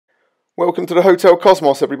Welcome to the Hotel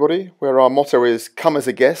Cosmos, everybody, where our motto is come as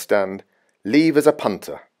a guest and leave as a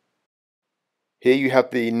punter. Here you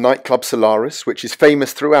have the nightclub Solaris, which is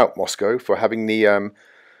famous throughout Moscow for having the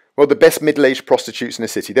best middle-aged prostitutes in the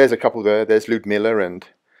city. There's a couple there. There's Ludmila and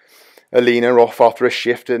Alina off after a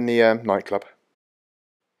shift in the nightclub.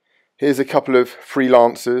 Here's a couple of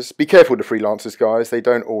freelancers. Be careful with the freelancers, guys. They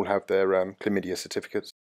don't all have their chlamydia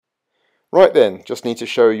certificates. Right then, just need to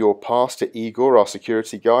show your pass to Igor, our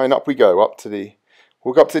security guy, and up we go, we'll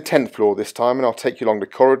go up to the 10th floor this time, and I'll take you along the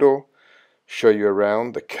corridor, show you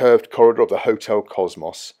around the curved corridor of the Hotel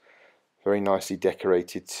Cosmos. Very nicely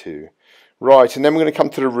decorated too. Right, and then we're going to come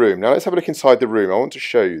to the room. Now let's have a look inside the room. I want to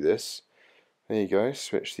show you this. There you go,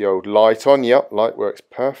 switch the old light on. Yep, light works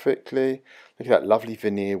perfectly. Look at that lovely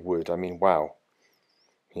veneer wood. I mean, wow.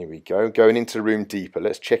 Here we go, going into the room deeper.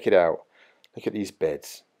 Let's check it out. Look at these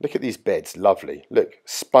beds. Look at these beds, lovely. Look,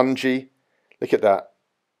 spongy. Look at that.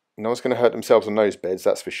 No one's going to hurt themselves on those beds,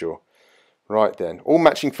 that's for sure. Right then, all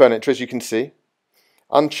matching furniture, as you can see.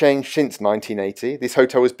 Unchanged since 1980. This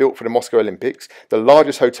hotel was built for the Moscow Olympics, the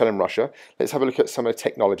largest hotel in Russia. Let's have a look at some of the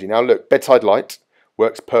technology. Now look, bedside light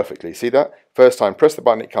works perfectly. See that? First time, press the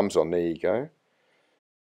button, it comes on. There you go.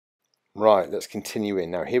 Right, let's continue in.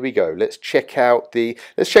 Now here we go. Let's check out the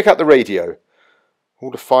radio. All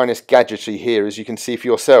the finest gadgetry here, as you can see for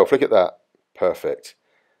yourself. Look at that. Perfect.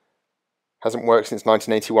 Hasn't worked since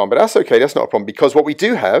 1981, but that's okay. That's not a problem, because what we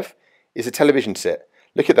do have is a television set.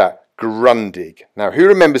 Look at that. Grundig. Now, who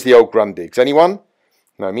remembers the old Grundigs? Anyone?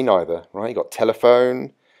 No, me neither. Right, you've got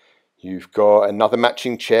telephone. You've got another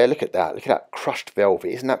matching chair. Look at that. Look at that crushed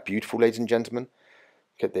velvet. Isn't that beautiful, ladies and gentlemen?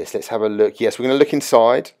 Look at this. Let's have a look. Yes, we're going to look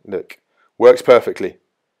inside. Look. Works perfectly.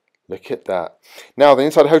 Look at that. Now, the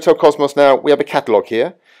inside of Hotel Cosmos, now we have a catalogue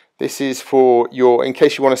here. This is for in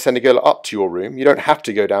case you want to send a girl up to your room. You don't have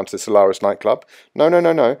to go down to the Solaris nightclub.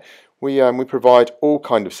 No. We provide all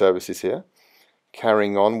kind of services here.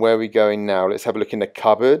 Carrying on, where are we going now? Let's have a look in the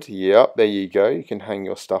cupboard. Yep, there you go. You can hang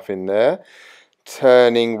your stuff in there.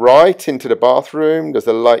 Turning right into the bathroom. Does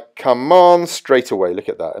the light come on straight away? Look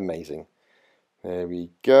at that. Amazing. There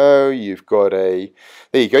we go. You've got a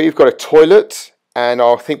toilet. And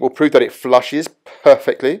I think we'll prove that it flushes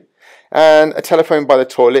perfectly. And a telephone by the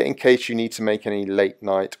toilet in case you need to make any late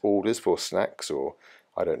night orders for snacks or,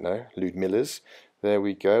 I don't know, Ludmila's. There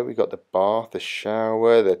we go. We got the bath, the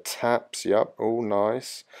shower, the taps. Yep, all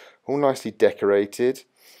nice. All nicely decorated.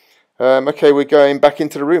 Okay, we're going back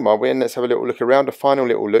into the room, are we? And let's have a little look around, a final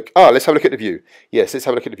little look. Let's have a look at the view. Yes, let's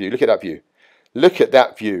have a look at the view. Look at that view. Look at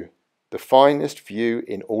that view. The finest view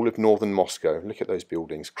in all of northern Moscow. Look at those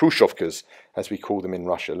buildings. Khrushchevkas, as we call them in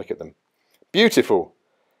Russia. Look at them. Beautiful.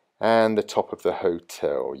 And the top of the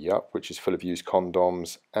hotel. Yup, which is full of used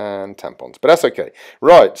condoms and tampons. But that's okay.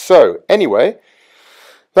 Right, so anyway,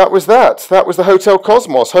 that was that. That was the Hotel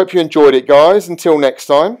Cosmos. Hope you enjoyed it, guys. Until next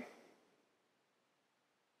time.